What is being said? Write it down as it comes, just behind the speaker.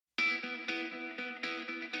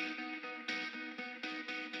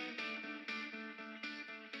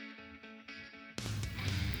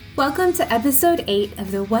Welcome to episode 8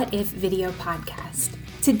 of the What If video podcast.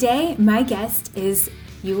 Today, my guest is,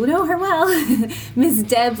 you will know her well, Ms.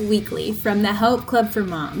 Deb Weekley from the Help Club for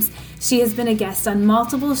Moms. She has been a guest on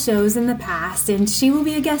multiple shows in the past, and she will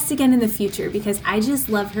be a guest again in the future because I just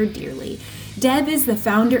love her dearly. Deb is the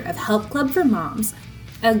founder of Help Club for Moms,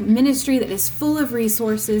 a ministry that is full of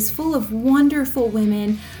resources, full of wonderful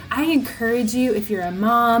women. I encourage you, if you're a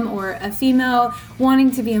mom or a female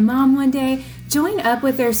wanting to be a mom one day, join up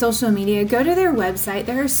with their social media, go to their website.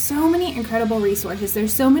 There are so many incredible resources.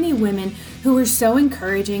 There's so many women who are so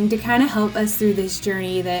encouraging to kind of help us through this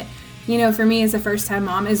journey that, you know, for me as a first-time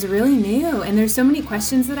mom is really new. And there's so many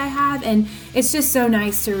questions that I have, and it's just so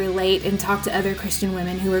nice to relate and talk to other Christian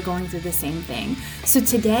women who are going through the same thing. So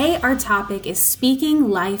today our topic is speaking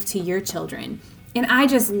life to your children. And I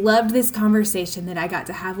just loved this conversation that I got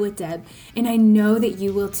to have with Deb, and I know that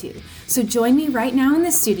you will too. So join me right now in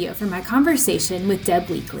the studio for my conversation with Deb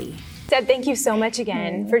Weekley. Deb, thank you so much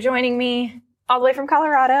again for joining me all the way from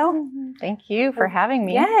Colorado. Thank you for having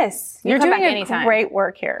me. Yes. You're doing great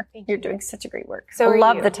work here. You're doing such a great work. So I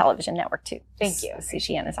love the television network too. Thank you.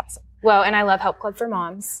 CGN is awesome. Well, and I love Help Club for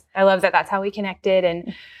Moms. I love that that's how we connected,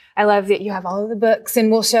 and I love that you have all of the books,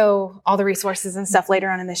 and we'll show all the resources and stuff later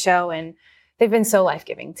on in the show, and they've been so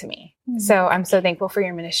life-giving to me. So I'm so thankful for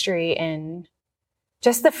your ministry and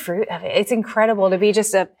just the fruit of it. It's incredible to be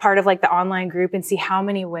just a part of like the online group and see how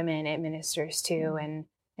many women it ministers to and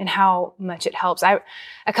how much it helps. A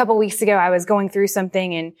couple weeks ago, I was going through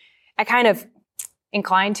something and I kind of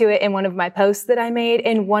inclined to it in one of my posts that I made,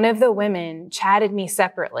 and one of the women chatted me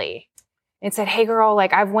separately and said, "Hey girl,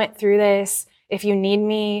 like I've went through this. If you need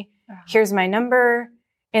me, here's my number."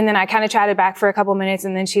 And then I kind of chatted back for a couple minutes,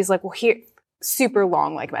 and then she's like, "Well, here," super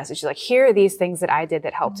long like message. She's like, "Here are these things that I did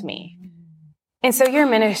that helped me." And so your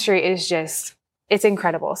ministry is just, it's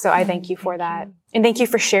incredible. So I thank you for that. And thank you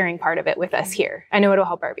for sharing part of it with us here. I know it'll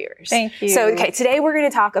help our viewers. Thank you. So, okay, today we're going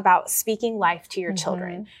to talk about speaking life to your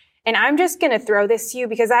children. And I'm just going to throw this to you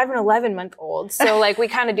because I have an 11-month-old. So like we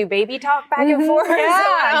kind of do baby talk back and forth.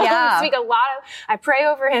 Yeah. Speak I pray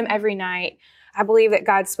over him every night. I believe that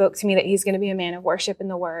God spoke to me that he's going to be a man of worship in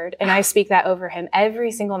the word. And I speak that over him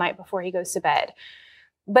every single night before he goes to bed.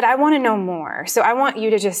 But I want to know more. So I want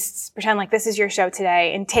you to just pretend like this is your show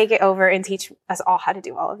today and take it over and teach us all how to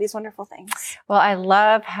do all of these wonderful things. Well, I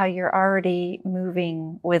love how you're already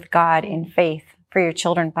moving with God in faith for your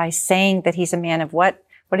children by saying that he's a man of what?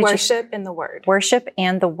 Worship and the word. Worship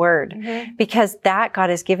and the word. Because that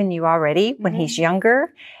God has given you already when he's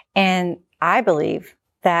younger. And I believe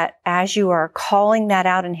that as you are calling that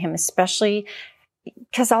out in him, especially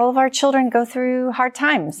because all of our children go through hard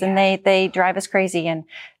times and they drive us crazy and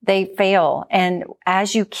they fail. And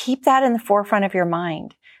as you keep that in the forefront of your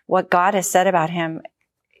mind, what God has said about him,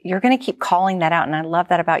 you're going to keep calling that out. And I love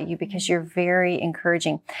that about you because you're very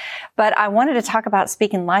encouraging. But I wanted to talk about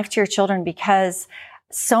speaking life to your children because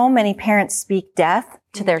so many parents speak death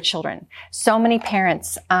to their children. So many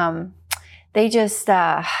parents, they just,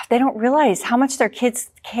 they don't realize how much their kids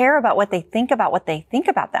care about what they think about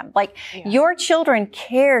them. Like your children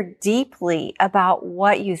care deeply about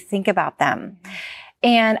what you think about them.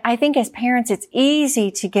 And I think as parents, it's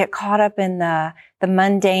easy to get caught up in the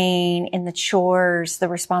mundane, in the chores, the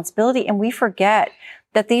responsibility. And we forget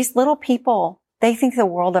that these little people, they think the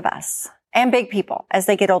world of us, and big people as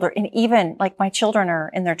they get older. And even like my children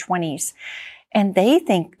are in their 20s. And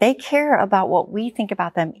they care about what we think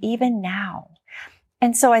about them even now.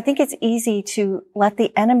 And so I think it's easy to let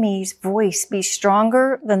the enemy's voice be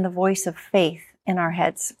stronger than the voice of faith in our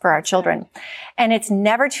heads for our children. And it's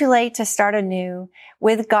never too late to start anew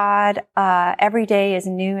with God. Every day is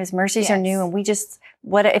new. His mercies are new. And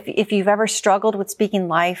if you've ever struggled with speaking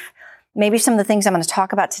life, maybe some of the things I'm going to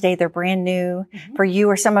talk about today, they're brand new for you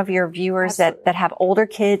or some of your viewers that have older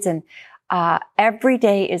kids. And every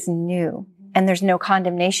day is new. And there's no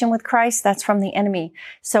condemnation with Christ. That's from the enemy.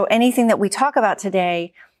 So anything that we talk about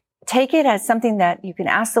today, take it as something that you can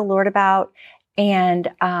ask the Lord about and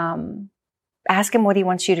ask him what he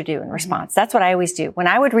wants you to do in response. That's what I always do. When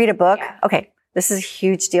I would read a book, okay, this is a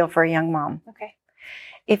huge deal for a young mom. Okay.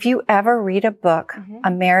 If you ever read a book,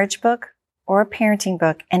 a marriage book or a parenting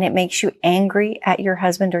book, and it makes you angry at your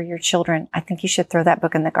husband or your children, I think you should throw that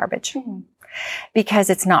book in the garbage because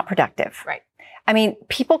it's not productive. Right. I mean,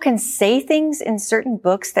 people can say things in certain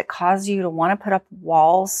books that cause you to want to put up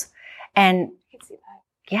walls. And I can see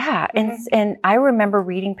that. Yeah. And I remember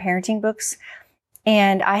reading parenting books,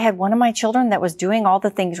 and I had one of my children that was doing all the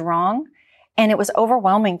things wrong. And it was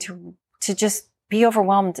overwhelming to just be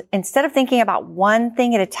overwhelmed. Instead of thinking about one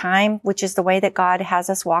thing at a time, which is the way that God has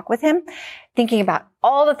us walk with him, thinking about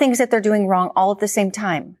all the things that they're doing wrong all at the same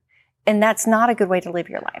time. And that's not a good way to live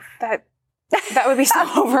your life. That would be so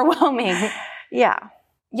overwhelming. Yeah.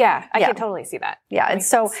 Yeah, I can totally see that. Yeah. And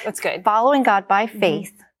so that's good. Following God by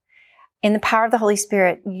faith in the power of the Holy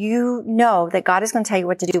Spirit, you know that God is going to tell you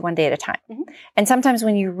what to do one day at a time. And sometimes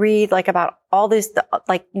when you read like about all this,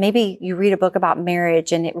 like maybe you read a book about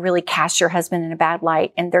marriage and it really casts your husband in a bad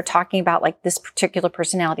light and they're talking about like this particular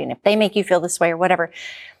personality and if they make you feel this way or whatever.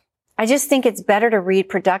 I just think it's better to read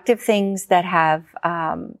productive things that have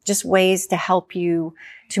just ways to help you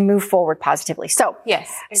to move forward positively. So yes,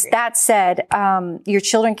 that said, your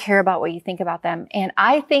children care about what you think about them. And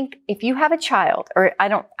I think if you have a child, or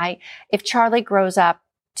if Charlie grows up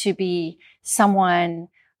to be someone,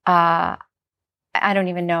 I don't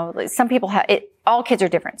even know, some people have it, all kids are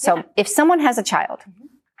different. So if someone has a child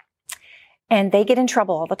and they get in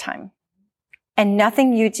trouble all the time and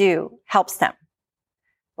nothing you do helps them,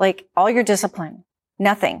 like all your discipline,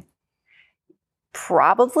 nothing.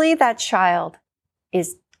 Probably that child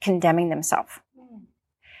is condemning themselves.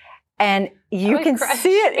 And you can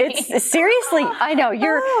see it. It's seriously, I know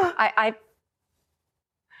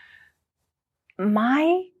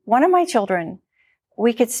one of my children,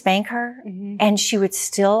 we could spank her and she would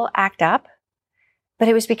still act up, but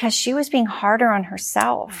it was because she was being harder on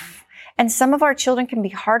herself. And some of our children can be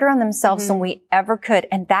harder on themselves than we ever could.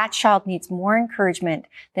 And that child needs more encouragement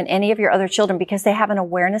than any of your other children because they have an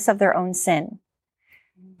awareness of their own sin.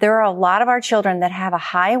 There are a lot of our children that have a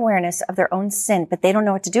high awareness of their own sin, but they don't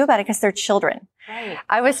know what to do about it because they're children. Right.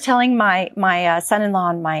 I was telling my son-in-law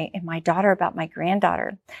and my daughter about my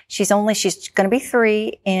granddaughter. She's going to be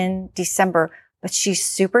 3 in December, but she's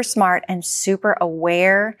super smart and super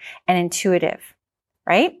aware and intuitive.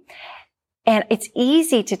 Right? And it's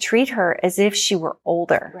easy to treat her as if she were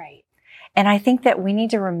older. Right. And I think that we need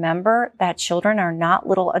to remember that children are not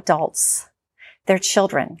little adults. They're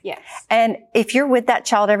children. Yes. And if you're with that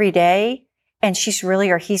child every day and she's really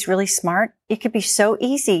or he's really smart, it could be so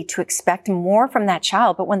easy to expect more from that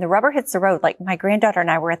child. But when the rubber hits the road, like my granddaughter and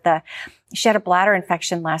I were she had a bladder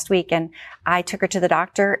infection last week and I took her to the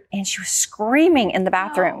doctor and she was screaming in the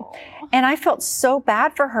bathroom. Oh. And I felt so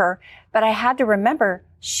bad for her, but I had to remember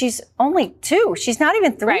she's only 2. She's not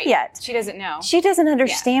even 3 yet. She doesn't know. She doesn't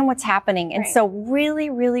understand what's happening. And so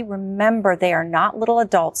really, really remember they are not little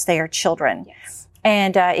adults. They are children. Yes.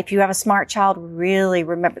 And if you have a smart child, really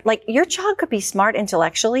remember, like your child could be smart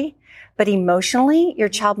intellectually, but emotionally, your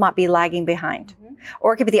child might be lagging behind.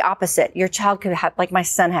 Or it could be the opposite. Your child could have, like my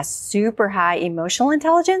son has super high emotional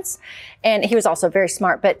intelligence. And he was also very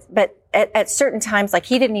smart. But at certain times, like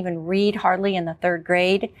he didn't even read hardly in the 3rd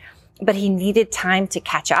grade. But he needed time to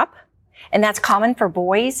catch up. And that's common for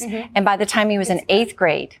boys. And by the time he was in 8th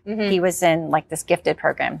grade, he was in like this gifted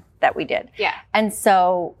program that we did. Yeah. And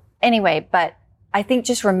so anyway, but I think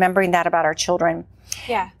just remembering that about our children.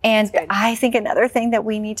 Yeah. And I think another thing that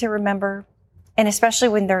we need to remember, and especially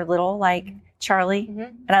when they're little, like Charlie,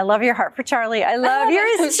 and I love your heart for Charlie. I love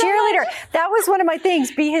you're his cheerleader. That was one of my things.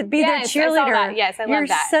 Be their cheerleader. I saw that. Yes, I love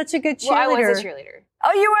that. You're such a good cheerleader. Well, I was a cheerleader.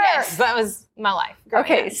 Oh, you were? Yes, that was my life.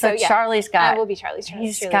 Okay, so Charlie's got... I will be Charlie's cheerleader.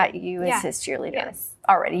 He's got you as his cheerleader. Yes.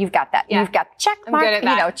 Already, you've got that. Yeah. You've got check mark. I'm good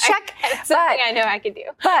at that. Check. It's something I know I can do.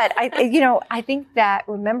 But, I think that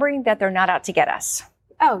remembering that they're not out to get us.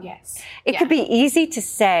 Oh, yes. It could be easy to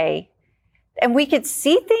say, and we could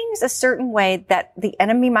see things a certain way that the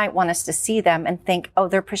enemy might want us to see them and think, oh,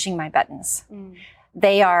 they're pushing my buttons.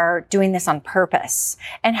 They are doing this on purpose.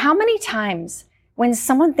 And how many times... when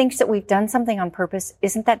someone thinks that we've done something on purpose,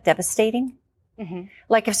 isn't that devastating?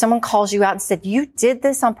 Like if someone calls you out and said, you did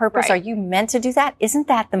this on purpose, are you meant to do that? Isn't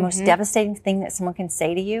that the most devastating thing that someone can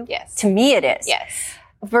say to you? Yes. To me it is. Yes.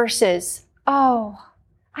 Versus, oh,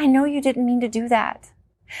 I know you didn't mean to do that.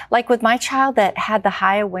 Like with my child that had the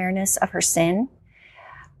high awareness of her sin,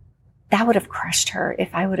 that would have crushed her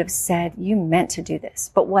if I would have said, you meant to do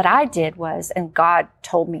this. But what I did was, and God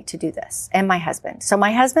told me to do this, and my husband. So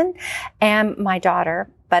my husband and my daughter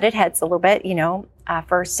butted heads a little bit,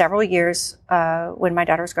 for several years when my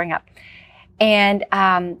daughter was growing up. And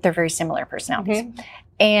they're very similar personalities.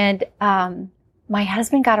 And my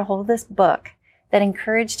husband got a hold of this book that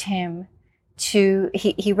encouraged him to,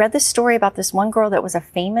 he read the story about this one girl that was a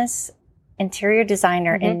famous interior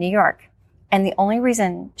designer in New York. And the only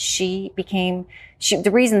reason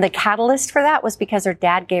the catalyst for that was because her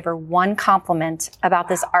dad gave her one compliment about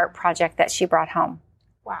this art project that she brought home.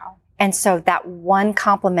 Wow. And so that one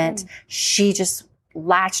compliment, she just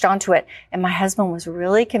latched onto it. And my husband was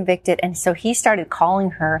really convicted. And so he started calling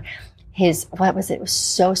her it was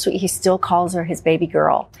so sweet. He still calls her his baby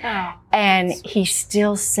girl. Oh, and he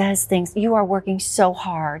still says things, you are working so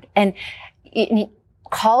hard. And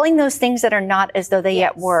calling those things that are not as though they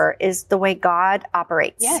yet were is the way God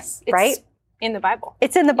operates. Yes. Right? In the Bible.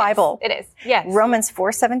 It's in the Bible. It is. Yes. Romans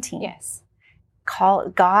 4:17. Yes.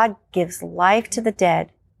 God gives life to the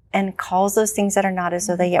dead and calls those things that are not as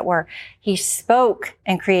though they yet were. He spoke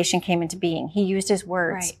and creation came into being. He used his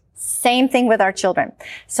words. Right. Same thing with our children.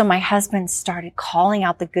 So my husband started calling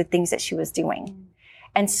out the good things that she was doing.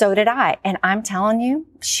 And so did I. And I'm telling you,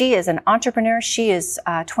 she is an entrepreneur. She is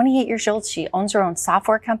 28 years old. She owns her own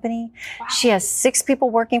software company. Wow. She has 6 people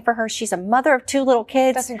working for her. She's a mother of 2 little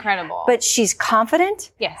kids. That's incredible. But she's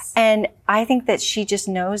confident. Yes. And I think that she just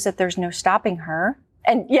knows that there's no stopping her.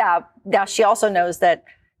 And yeah, now she also knows that,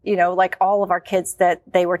 you know, like all of our kids, that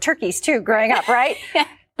they were turkeys too growing up, right?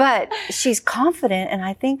 But she's confident. And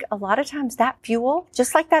I think a lot of times that fuel,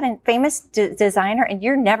 just like that famous designer, and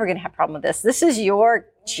you're never going to have a problem with this. This is your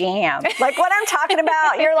jam. Like what I'm talking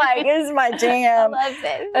about, you're like, this is my jam. I love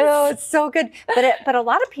this. Oh, it's so good. But a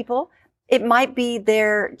lot of people, it might be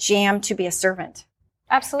their jam to be a servant.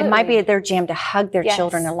 Absolutely. It might be their jam to hug their Yes.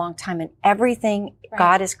 children a long time. And everything, Right.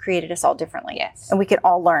 God has created us all differently. Yes. And we can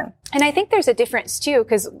all learn. And I think there's a difference too,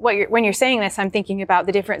 because when you're saying this, I'm thinking about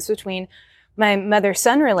the difference between my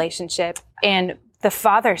mother-son relationship and the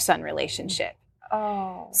father-son relationship.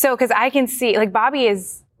 Oh. So, because I can see, like, Bobby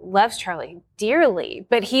loves Charlie dearly,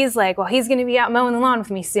 but he's like, well, he's going to be out mowing the lawn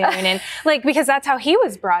with me soon. And like, because that's how he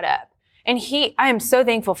was brought up. And I am so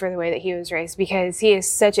thankful for the way that he was raised, because he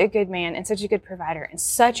is such a good man and such a good provider and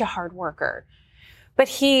such a hard worker. But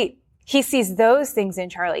he sees those things in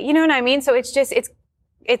Charlie. You know what I mean? So it's just,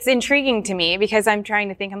 it's intriguing to me, because I'm trying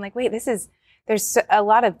to think, I'm like, wait, there's a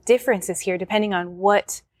lot of differences here depending on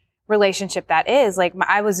what relationship that is. Like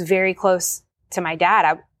I was very close to my dad.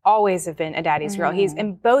 I always have been a daddy's girl. He's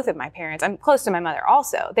in both of my parents. I'm close to my mother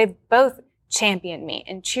also. They've both championed me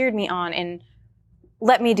and cheered me on and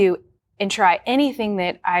let me do and try anything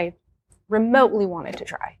that I remotely wanted to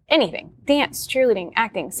try. Anything. Dance, cheerleading,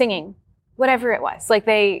 acting, singing, whatever it was. Like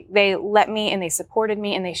they let me and they supported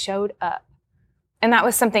me and they showed up. And that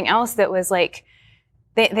was something else that was like,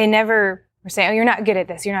 they never were saying, oh, you're not good at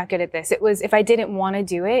this. You're not good at this. It was, if I didn't want to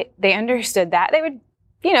do it, they understood that. They would,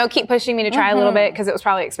 you know, keep pushing me to try a little bit because it was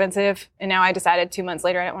probably expensive. And now I decided 2 months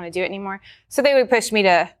later, I didn't want to do it anymore. So they would push me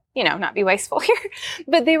to, you know, not be wasteful here.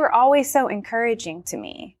 But they were always so encouraging to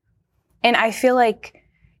me. And I feel like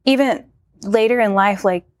even later in life,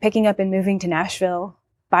 like picking up and moving to Nashville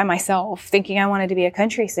by myself, thinking I wanted to be a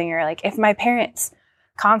country singer, like if my parents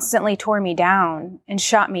constantly tore me down and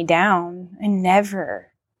shot me down,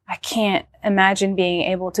 I can't imagine being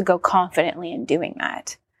able to go confidently in doing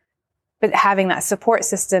that. But having that support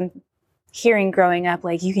system, hearing growing up,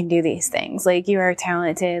 like, you can do these things, like, you are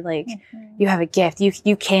talented, like, you have a gift,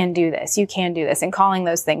 you can do this, and calling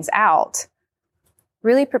those things out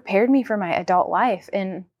really prepared me for my adult life.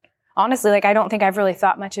 And honestly, like, I don't think I've really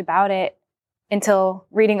thought much about it until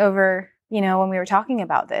reading over, you know, when we were talking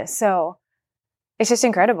about this. So it's just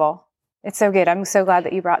incredible. It's so good. I'm so glad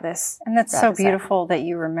that you brought this. And that's so beautiful that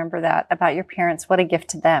you remember that about your parents. What a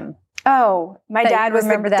gift to them. Oh, my dad was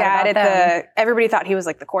the dad them. everybody thought he was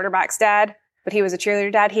like the quarterback's dad, but he was a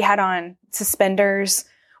cheerleader dad. He had on suspenders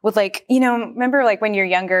with, like, you know, remember like when you're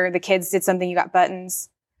younger, the kids did something, you got buttons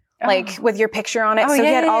like with your picture on it. So he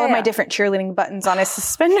had all of my different cheerleading buttons on his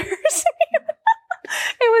suspenders. It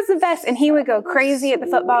was the best. And he would go crazy at the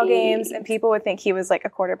football games, and people would think he was like a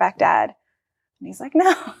quarterback dad. And he's like,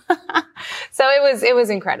 no. So it was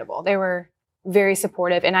incredible. They were very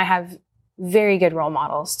supportive, and I have very good role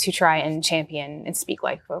models to try and champion and speak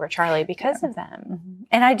life over Charlie because of them. Mm-hmm.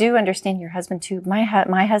 And I do understand your husband too. My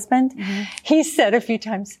husband, he said a few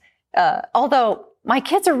times, although my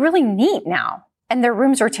kids are really neat now and their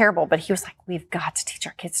rooms are terrible, but he was like, we've got to teach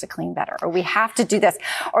our kids to clean better, or we have to do this,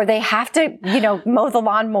 or they have to, you know, mow the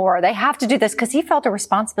lawn more. They have to do this, because he felt a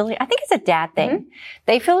responsibility. I think it's a dad thing. Mm-hmm.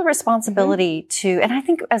 They feel a responsibility to, and I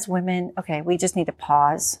think as women, okay, we just need to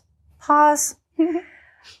pause.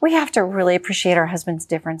 We have to really appreciate our husband's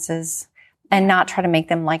differences and not try to make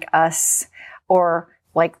them like us, or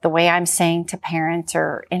like the way I'm saying to parents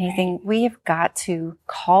or anything. Right. We have got to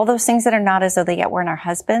call those things that are not as though they yet were in our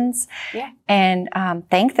husbands, and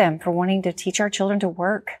thank them for wanting to teach our children to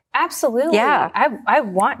work. Absolutely. Yeah. I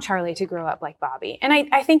want Charlie to grow up like Bobby. And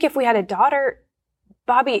I think if we had a daughter,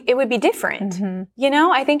 Bobby, it would be different. Mm-hmm. You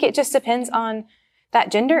know, I think it just depends on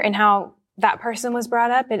that gender and how that person was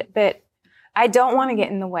brought up. But I don't want to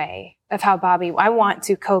get in the way of how I want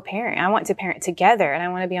to co-parent. I want to parent together, and I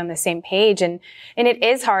want to be on the same page. And it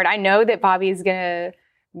is hard. I know that Bobby's going to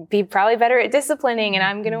be probably better at disciplining, and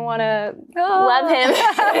I'm going to want to love him and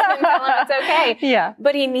tell him it's okay. Yeah.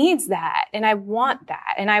 But he needs that. And I want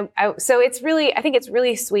that. And so I think it's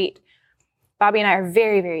really sweet. Bobby and I are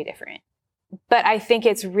very, very different. But I think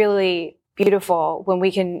it's really beautiful when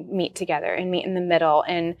we can meet together and meet in the middle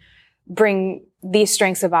and bring these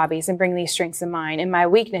strengths of Bobby's and bring these strengths of mine. And my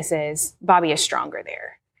weaknesses, Bobby is stronger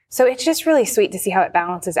there. So it's just really sweet to see how it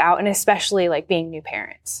balances out, and especially like being new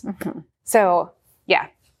parents. Mm-hmm. So yeah,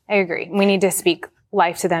 I agree. We need to speak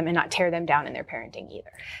life to them and not tear them down in their parenting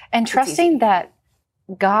either. And trusting that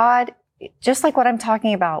God, just like what I'm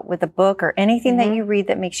talking about with a book or anything that you read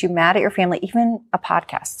that makes you mad at your family, even a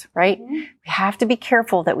podcast, right? We have to be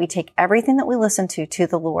careful that we take everything that we listen to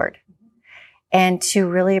the Lord and to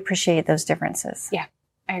really appreciate those differences. Yeah,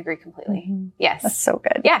 I agree completely. Yes. That's so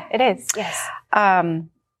good. Yeah, it is. Yes. And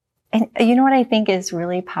you know what I think is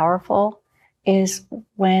really powerful is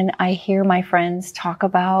when I hear my friends talk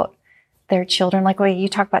about their children, like when you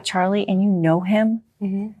talk about Charlie and you know him,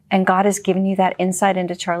 and God has given you that insight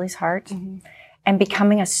into Charlie's heart, and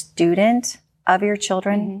becoming a student of your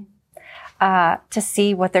children to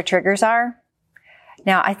see what their triggers are.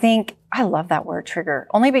 Now, I love that word trigger,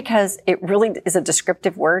 only because it really is a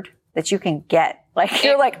descriptive word that you can get. Like,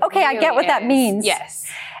 you're like, okay, really I get what that means. Yes.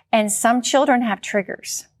 And some children have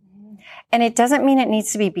triggers. And it doesn't mean it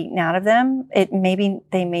needs to be beaten out of them. They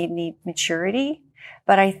may need maturity,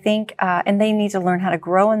 but I think, and they need to learn how to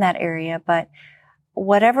grow in that area. But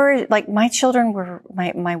whatever, like my children were,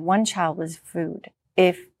 my one child was food.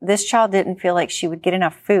 If this child didn't feel like she would get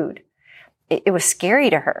enough food, it was scary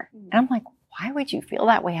to her. And I'm like, why would you feel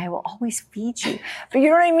that way? I will always feed you. But you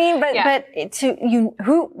know what I mean? But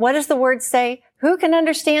what does the word say? Who can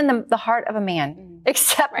understand the heart of a man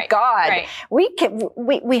except God? Right.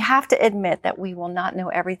 We have to admit that we will not know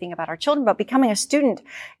everything about our children, but becoming a student,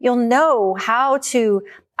 you'll know how to,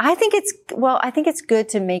 I think it's good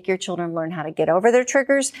to make your children learn how to get over their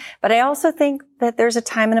triggers, but I also think that there's a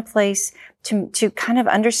time and a place to kind of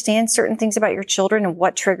understand certain things about your children and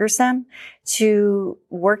what triggers them, to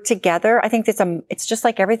work together. I think it's just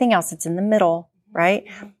like everything else. It's in the middle, right?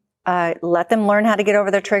 Let them learn how to get over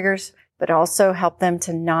their triggers, but also help them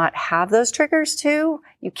to not have those triggers too.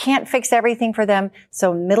 You can't fix everything for them.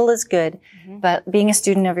 So middle is good, but being a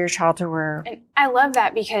student of your child to where. And I love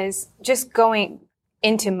that, because just going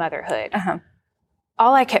into motherhood,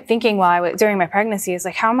 all I kept thinking during my pregnancy is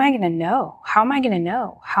like, how am I going to know? How am I going to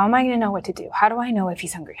know? How am I going to know what to do? How do I know if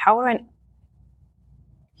he's hungry?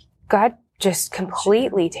 God just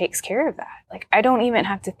completely takes care of that. Like, I don't even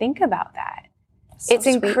have to think about that. So it's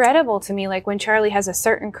sweet. Incredible to me. Like when Charlie has a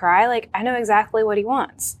certain cry, like I know exactly what he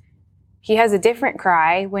wants. He has a different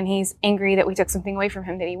cry when he's angry that we took something away from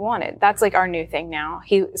him that he wanted. That's like our new thing now.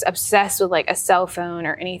 He's obsessed with like a cell phone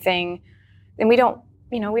or anything. And we don't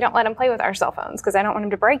let him play with our cell phones because I don't want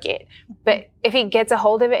him to break it. But if he gets a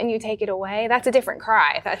hold of it and you take it away, that's a different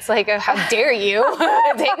cry. That's like, how dare you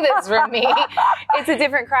take this from me? It's a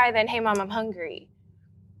different cry than, hey mom, I'm hungry.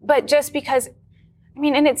 But just because,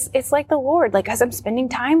 and it's like the Lord, like as I'm spending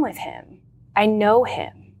time with him, I know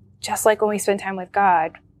him. Just like when we spend time with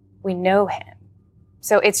God, we know him.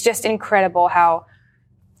 So it's just incredible how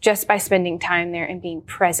just by spending time there and being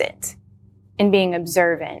present and being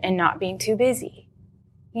observant and not being too busy,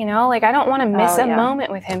 like I don't want to miss a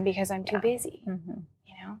moment with him because I'm too busy,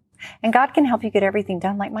 And God can help you get everything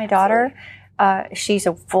done. Like my daughter, she's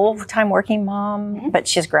a full-time working mom, but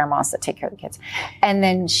she has grandmas that take care of the kids. And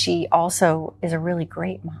then she also is a really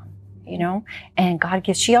great mom,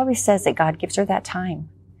 and she always says that God gives her that time.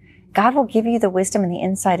 God will give you the wisdom and the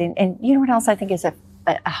insight. And you know what else I think is a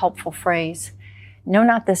helpful phrase? No,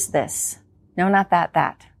 not this. No, not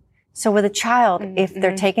that. So with a child, if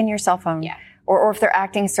they're taking your cell phone or if they're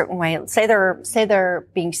acting a certain way, say they're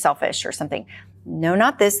being selfish or something. No,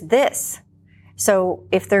 not this. So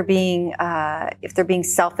if they're being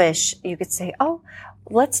selfish, you could say, oh,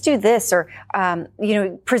 let's do this. Or,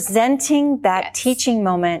 presenting that teaching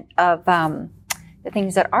moment of, the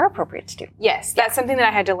things that are appropriate to do. Yes, that's something that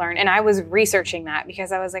I had to learn. And I was researching that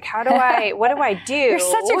because I was like, what do I do? You're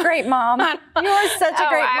such a great mom. You're such a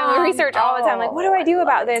great mom. I research all the time. Like, what do I do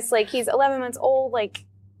about this? Like, he's 11 months old. Like,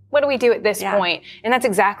 what do we do at this point? And that's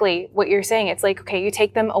exactly what you're saying. It's like, okay, you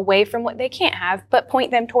take them away from what they can't have, but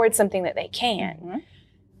point them towards something that they can.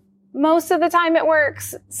 Most of the time it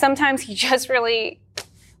works. Sometimes he just really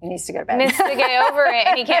needs to go to bed. Needs to get over it,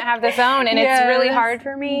 and he can't have the phone, and it's really hard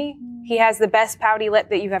for me. He has the best pouty lip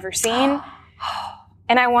that you've ever seen,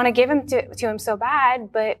 and I want to give him to him so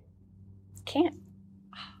bad, but can't.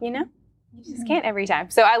 You just can't every time.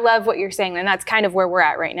 So I love what you're saying, and that's kind of where we're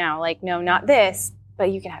at right now. Like, no, not this,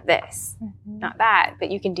 but you can have this. Not that, but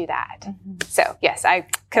you can do that. So yes, I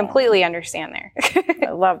completely understand there. I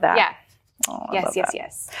love that. Yeah. I Yes, love yes, that.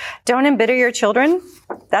 yes. Don't embitter your children.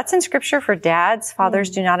 That's in scripture for dads. Fathers,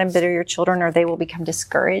 do not embitter your children or they will become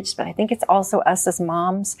discouraged. But I think it's also us as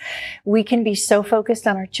moms. We can be so focused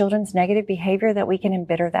on our children's negative behavior that we can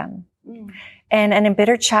embitter them. And an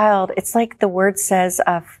embittered child, it's like the word says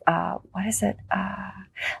of, what is it?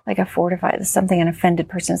 Like a fortified, something, an offended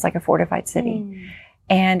person is like a fortified city.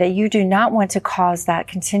 And you do not want to cause that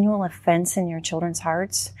continual offense in your children's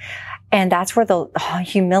hearts. And that's where the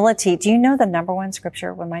humility, do you know the number one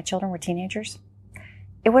scripture when my children were teenagers?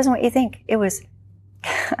 It wasn't what you think. It was,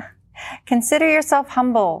 consider yourself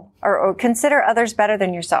humble or consider others better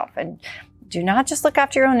than yourself. And do not just look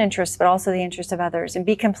after your own interests, but also the interests of others, and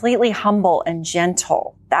be completely humble and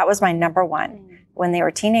gentle. That was my number one when they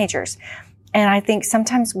were teenagers. And I think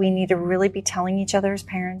sometimes we need to really be telling each other as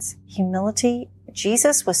parents, humility.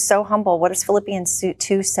 Jesus was so humble. What does Philippians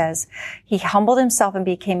 2 says? He humbled himself and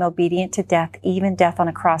became obedient to death, even death on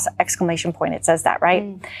a cross, ! It says that,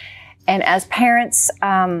 right? And as parents,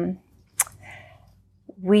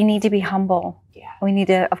 we need to be humble. Yeah. We need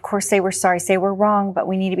to, of course, say we're sorry, say we're wrong, but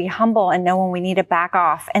we need to be humble and know when we need to back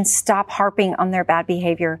off and stop harping on their bad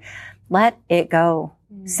behavior. Let it go.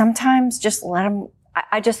 Sometimes just let them,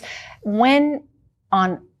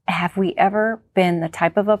 have we ever been the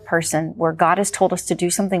type of a person where God has told us to do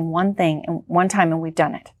something one thing and one time and we've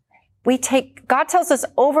done it? God tells us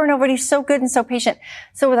over and over, and he's so good and so patient.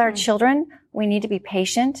 So with our children, we need to be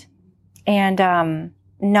patient and,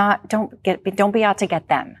 don't be out to get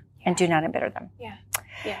them and do not embitter them. Yeah.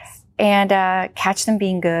 Yes. And, catch them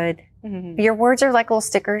being good. Your words are like little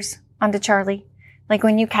stickers onto Charlie. Like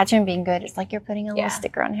when you catch him being good, it's like you're putting a little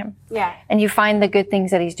sticker on him. Yeah. And you find the good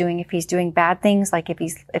things that he's doing. If he's doing bad things, like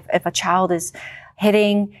if a child is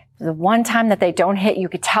hitting, the one time that they don't hit, you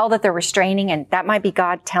could tell that they're restraining, and that might be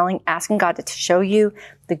God asking God to show you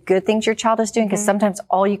the good things your child is doing, because sometimes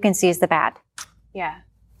all you can see is the bad. Yeah.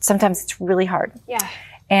 Sometimes it's really hard. Yeah.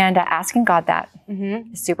 And asking God that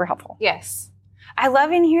is super helpful. Yes. I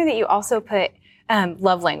love in here that you also put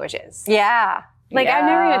love languages. Yeah. Like, I've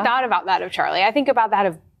never even thought about that of Charlie. I think about that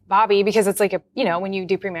of Bobby because it's like when you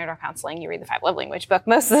do premarital counseling, you read the 5 love language book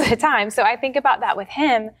most of the time. So I think about that with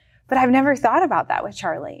him, but I've never thought about that with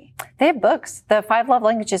Charlie. They have books, the 5 love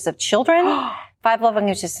languages of children, 5 love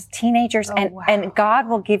languages of teenagers, and God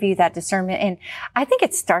will give you that discernment. And I think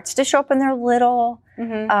it starts to show up in their little,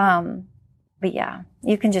 but yeah,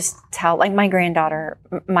 you can just tell, like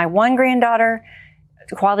my one granddaughter,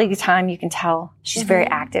 quality time, you can tell she's very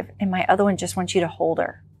active, and my other one just wants you to hold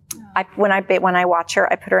her. When I watch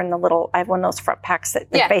her, I put her in I have one of those front packs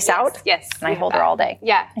that face out. Yes. And I hold her all day.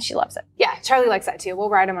 Yeah. And she loves it. Yeah. Charlie likes that too. We'll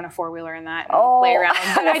ride him on a 4-wheeler in that and play around.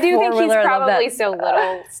 But I do think he's probably so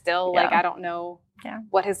little still. Yeah. Like, I don't know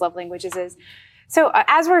what his love languages is. So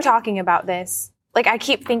as we're talking about this, like, I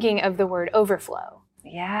keep thinking of the word overflow.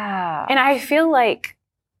 Yeah. And I feel like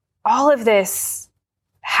all of this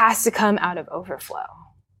has to come out of overflow.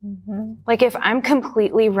 Like, if I'm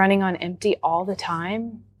completely running on empty all the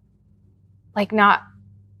time, like not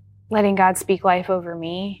letting God speak life over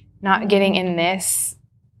me, not getting in this,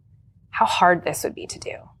 how hard this would be to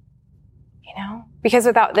do, Because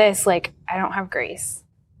without this, like, I don't have grace.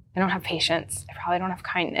 I don't have patience. I probably don't have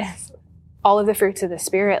kindness. All of the fruits of the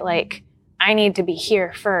Spirit, like, I need to be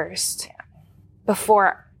here first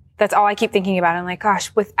before. That's all I keep thinking about. I'm like,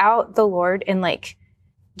 gosh, without the Lord and like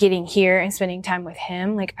getting here and spending time with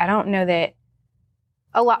him, like, I don't know that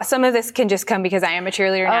some of this can just come because I am a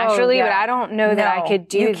cheerleader naturally, but I don't know that I could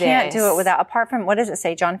do this. You can't do it without, apart from, what does it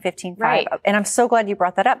say? John 15:5. Right. And I'm so glad you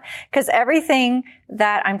brought that up, because everything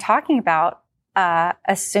that I'm talking about,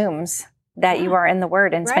 assumes that you are in the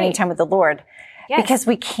Word and spending time with the Lord, because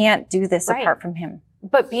we can't do this apart from him.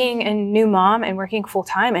 But being a new mom and working full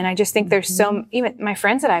time, and I just think there's even my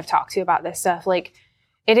friends that I've talked to about this stuff, like,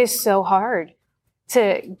 it is so hard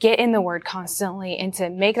to get in the Word constantly and to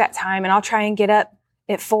make that time. And I'll try and get up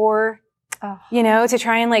at 4, to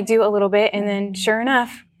try and like do a little bit. And then sure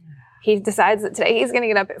enough, he decides that today he's going to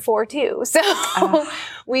get up at 4 too. So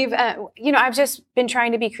we've, I've just been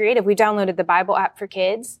trying to be creative. We downloaded the Bible app for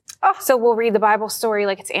kids. So we'll read the Bible story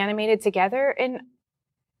like it's animated together, and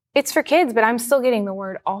it's for kids, but I'm still getting the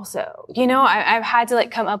Word also. I've had to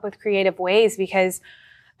like come up with creative ways because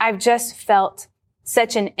I've just felt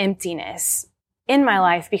such an emptiness in my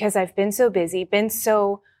life because I've been so busy, been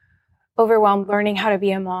so overwhelmed learning how to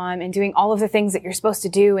be a mom and doing all of the things that you're supposed to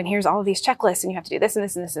do. And here's all of these checklists, and you have to do this and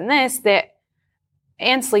this and this and this,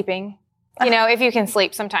 and sleeping, if you can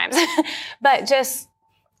sleep sometimes. But just,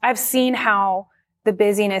 I've seen how the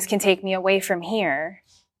busyness can take me away from here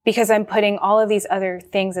because I'm putting all of these other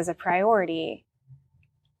things as a priority.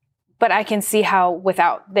 But I can see how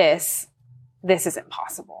without this, this isn't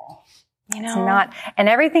possible. You know? It's not. And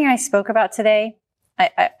everything I spoke about today,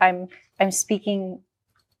 I'm speaking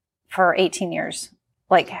for 18 years,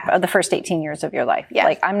 like the first 18 years of your life. Yeah.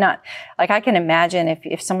 Like I'm not, like I can imagine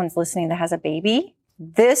if someone's listening that has a baby,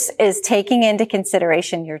 this is taking into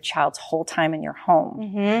consideration your child's whole time in your home.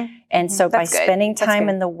 Mm-hmm. And so by spending time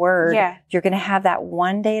in the Word, you're going to have that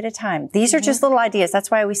one day at a time. These are just little ideas. That's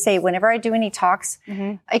why we say whenever I do any talks,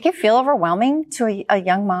 it can feel overwhelming to a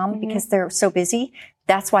young mom because they're so busy.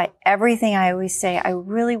 That's why everything I always say, I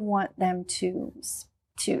really want them to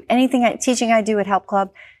anything teaching I do at Help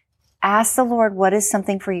Club, ask the Lord, what is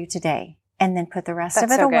something for you today? And then put the rest of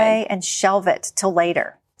it away and shelve it till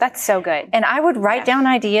later. That's so good. And I would write down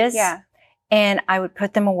ideas and I would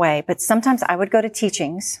put them away. But sometimes I would go to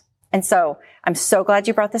teachings. And so I'm so glad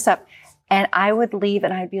you brought this up. And I would leave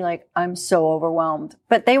and I'd be like, I'm so overwhelmed.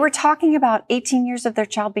 But they were talking about 18 years of their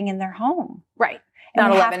child being in their home. Right.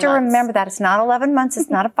 And you have to remember that it's not 11 months. It's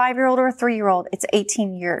not a 5-year-old or a 3-year-old. It's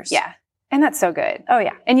 18 years. Yeah. And that's so good. Oh,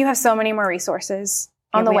 yeah. And you have so many more resources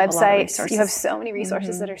on the website. You have so many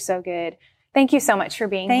resources that are so good. Thank you so much for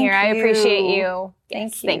being here. I appreciate you.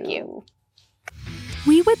 Thank you.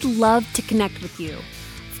 We would love to connect with you.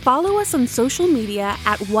 Follow us on social media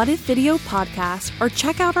at What If Video Podcast or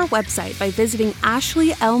check out our website by visiting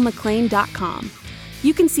ashleylmcclain.com.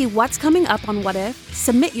 You can see what's coming up on What If,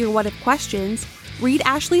 submit your What If questions, read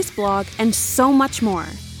Ashley's blog, and so much more.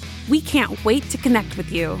 We can't wait to connect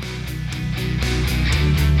with you.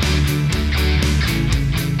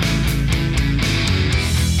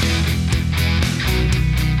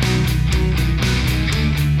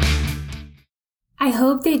 I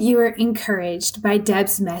hope that you are encouraged by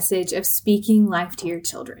Deb's message of speaking life to your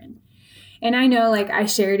children. And I know, like I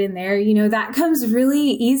shared in there, that comes really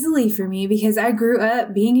easily for me because I grew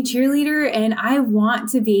up being a cheerleader and I want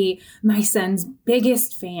to be my son's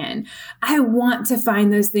biggest fan. I want to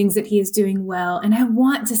find those things that he is doing well and I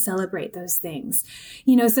want to celebrate those things.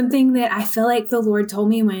 Something that I feel like the Lord told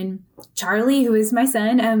me when Charlie, who is my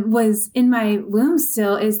son, was in my womb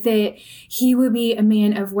still, is that he would be a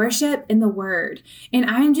man of worship in the Word. And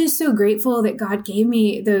I'm just so grateful that God gave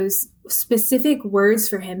me those specific words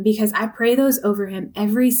for him because I pray those over him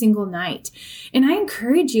every single night. And I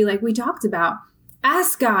encourage you, like we talked about,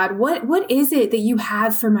 ask God, what is it that you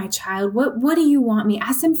have for my child? What do you want me?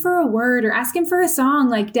 Ask him for a word or ask him for a song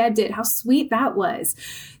like Deb did. How sweet that was.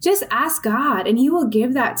 Just ask God and he will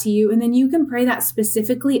give that to you. And then you can pray that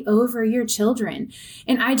specifically over your children.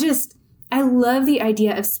 And I love the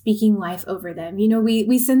idea of speaking life over them.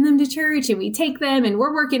 We send them to church and we take them and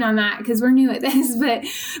we're working on that because we're new at this,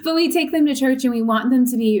 but we take them to church and we want them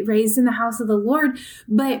to be raised in the house of the Lord.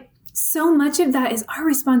 But so much of that is our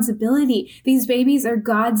responsibility. These babies are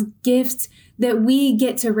God's gift that we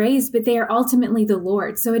get to raise, but they are ultimately the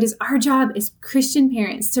Lord. So it is our job as Christian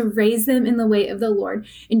parents to raise them in the way of the Lord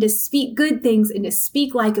and to speak good things and to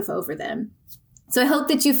speak life over them. So I hope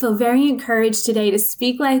that you feel very encouraged today to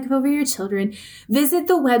speak life over your children. Visit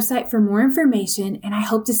the website for more information, and I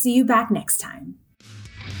hope to see you back next time.